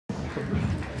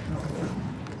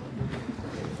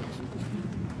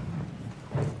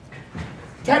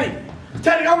Teddy!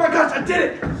 Teddy, oh my gosh, I did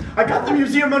it! I got the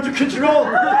museum under control!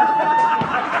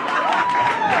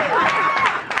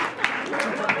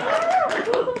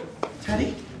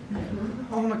 Teddy?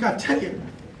 Oh my god, Teddy,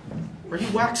 are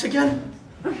you wax again?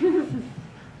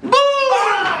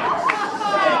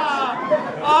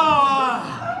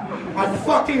 I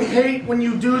fucking hate when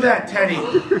you do that, Teddy.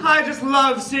 I just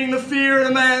love seeing the fear in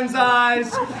a man's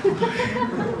eyes.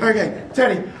 Okay,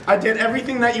 Teddy, I did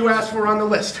everything that you asked for on the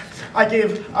list. I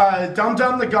gave Dum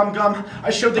Dum the Gum Gum, I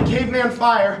showed the caveman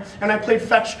fire, and I played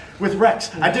fetch with Rex.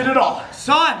 I did it all.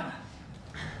 Son,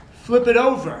 flip it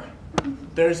over.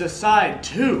 There's a side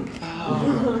two.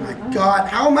 Oh my god,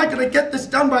 how am I gonna get this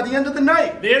done by the end of the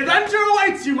night? The adventure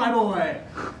awaits you, my boy.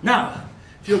 Now,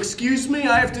 if you'll excuse me,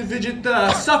 I have to visit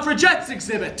the suffragettes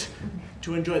exhibit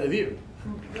to enjoy the view.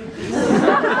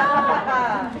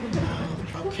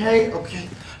 Okay.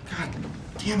 God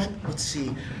damn it. Let's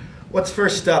see. What's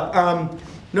first up?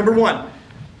 Number 1,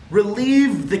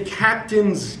 relieve the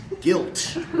captain's guilt.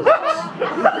 Is the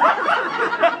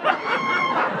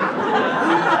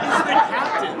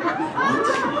captain?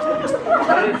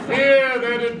 I fear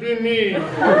that it be me.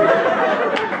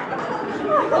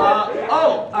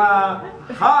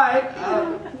 Hi.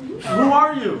 Who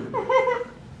are you?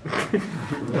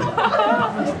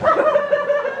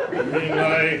 You mean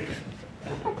like,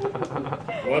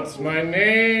 what's my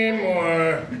name,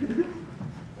 or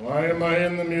why am I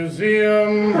in the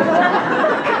museum?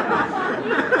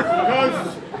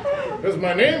 Because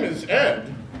my name is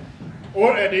Ed,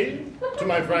 or Eddie, to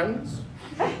my friends.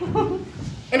 And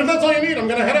if that's all you need, I'm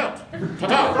gonna head out.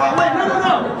 Ta-ta. Wait, no.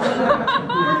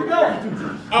 Where are you going?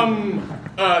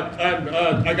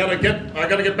 I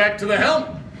gotta get back to the helm,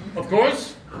 of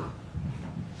course.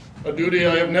 A duty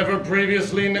I have never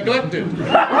previously neglected.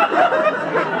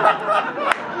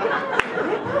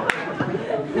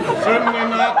 Certainly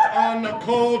not on a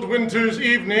cold winter's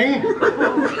evening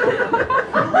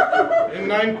in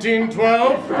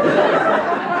 1912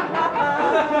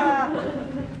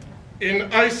 in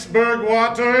iceberg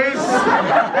waters.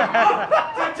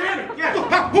 Titanic, yes. Look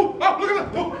at that. Oh,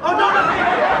 no.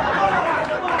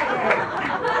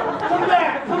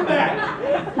 Come back.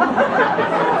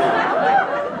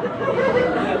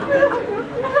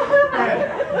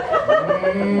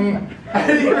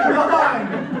 Eddie, come on.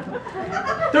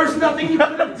 There's nothing you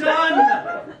could have done.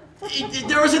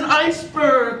 There was an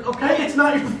iceberg, okay? It's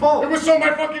not your fault. It was so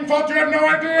my fucking fault you have no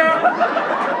idea.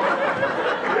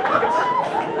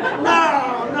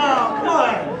 No, come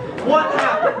on. What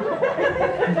happened?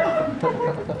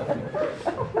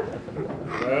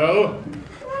 Well,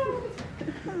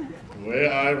 the way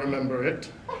I remember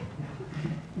it,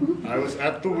 I was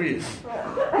at the wheel,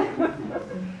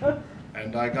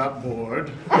 and I got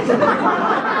bored,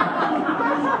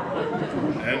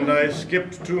 and I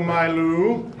skipped to my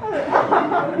loo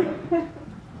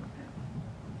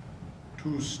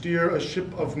to steer a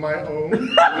ship of my own.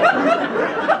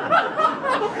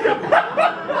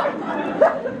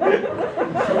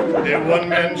 A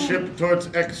one-man ship towards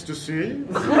ecstasy.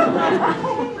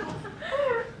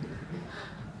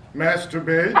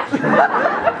 Masturbate.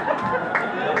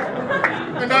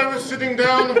 And I was sitting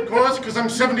down, of course, because I'm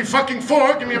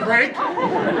 74, give me a break.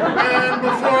 And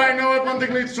before I know it, one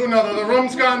thing leads to another. The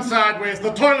room's gone sideways,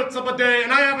 the toilet's up a day,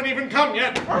 and I haven't even come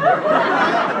yet.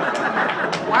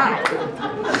 Wow.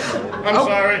 I'm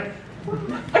sorry.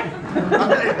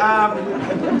 Okay,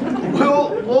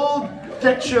 we'll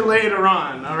get you later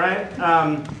on, all right?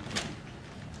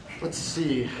 Let's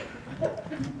see.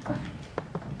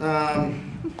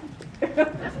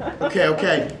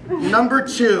 Okay. Number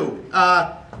 2,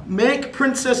 make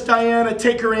Princess Diana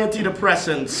take her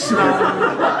antidepressants.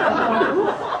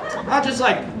 I'll just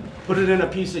like put it in a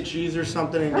piece of cheese or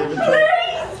something and give it to her.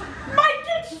 Please! Make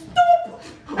it stop!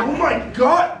 Oh my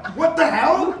god! What the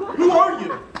hell? Who are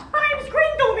you? I'm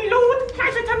Grindle, me lord.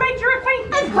 Pleasure to make your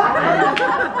acquaintance.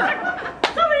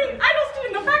 Sorry, I lost you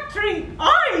in the factory.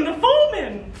 I'm the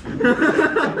foreman.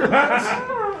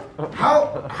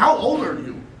 How old are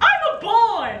you? I'm a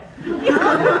boy.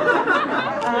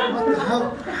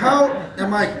 How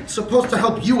am I supposed to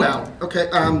help you out? Okay,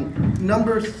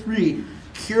 number 3,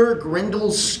 cure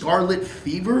Grindel's scarlet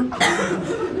fever? You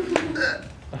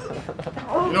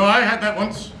know, I had that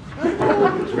once.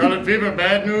 Scarlet fever,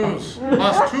 bad news.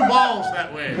 Lost 2 balls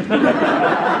that way.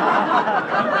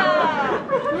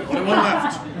 Only one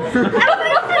left.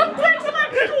 Everything tastes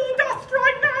like sawdust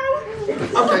right now.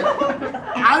 Okay,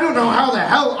 I don't know how the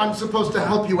hell I'm supposed to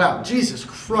help you out. Jesus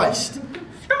Christ.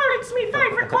 Scarlet's my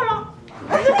favourite colour.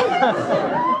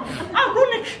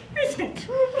 Ironic, isn't it?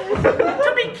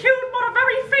 To be killed by the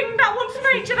very thing that once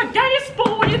made you the gayest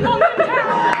boy in London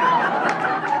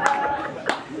town.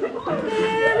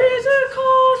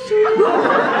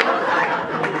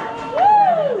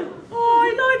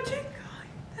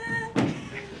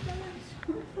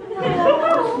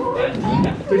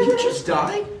 Did he just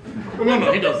die?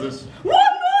 No, he does this. One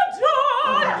more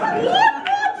time! One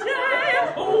more day!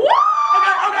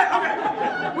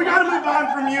 Okay. We gotta move on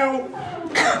from you.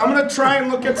 I'm gonna try and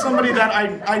look at somebody that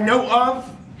I know of.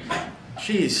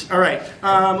 Jeez. All right.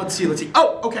 Let's see.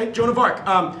 Oh, okay. Joan of Arc.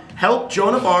 Help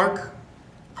Joan of Arc.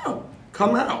 Oh,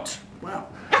 come out. Wow.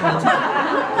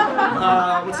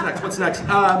 What's next?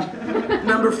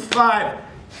 Number 5.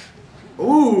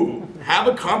 Ooh, have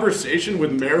a conversation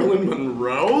with Marilyn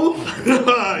Monroe?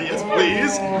 Yes,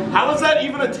 please. How is that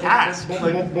even a task? What's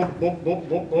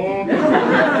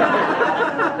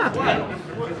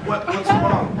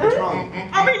wrong?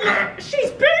 I mean,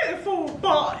 she's beautiful,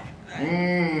 but...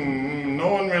 No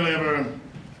one really ever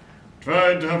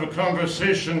tried to have a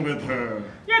conversation with her.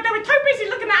 Yeah, they were too busy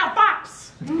looking at our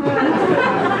backs.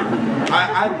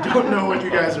 I don't know what you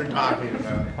guys are talking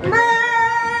about.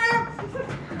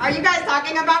 Are you guys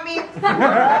talking about me?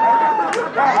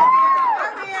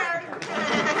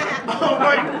 Oh,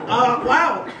 right.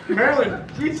 Wow. Marilyn,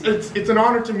 geez, it's an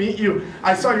honor to meet you.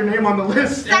 I saw your name on the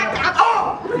list.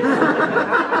 Oh!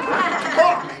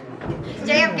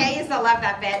 JFK used to love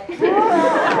that bit.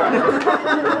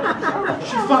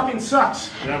 She fucking sucks.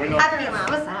 Yeah, we know.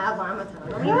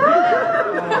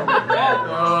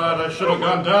 God, I should have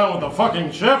gone down with the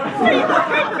fucking ship.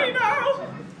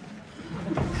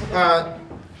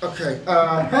 Okay.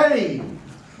 Hey,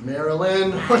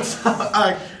 Marilyn, what's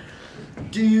up?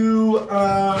 Do you,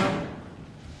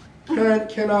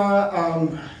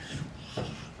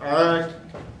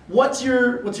 what's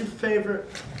your favorite?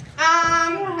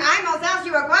 I must ask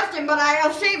you a question, but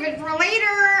I'll save it for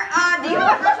later. Do you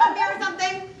have a crush on me or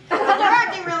something? You're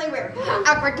acting really weird.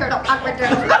 Awkward turtle, awkward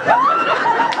turtle.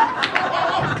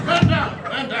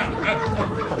 Man down.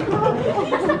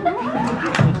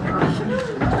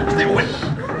 Stay away.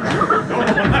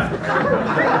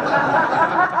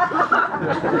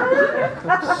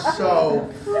 So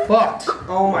fucked.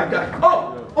 Oh my god.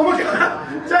 Oh my god.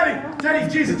 Teddy,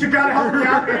 Jesus, you gotta help me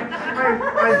out, man.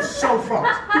 I'm so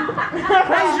fucked.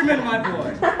 Benjamin, my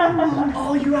boy.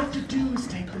 All you have to do is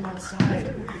take them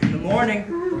outside. In the morning,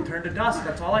 return to dust.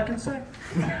 That's all I can say.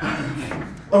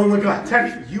 Oh my god,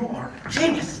 Teddy, you are a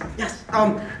genius. Yes.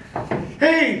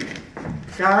 Hey,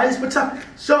 guys, what's up?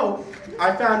 So,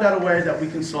 I found out a way that we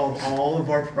can solve all of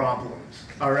our problems.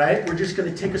 All right? We're just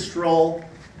gonna take a stroll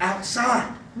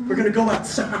outside. We're gonna go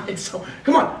outside. So,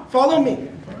 come on, follow me.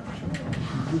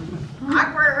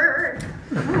 Awkward.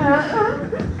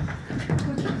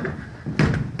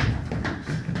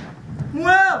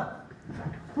 Well,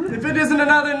 if it isn't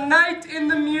another night in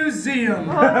the museum.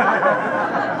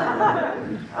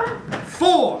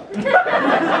 4. And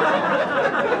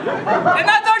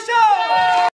that's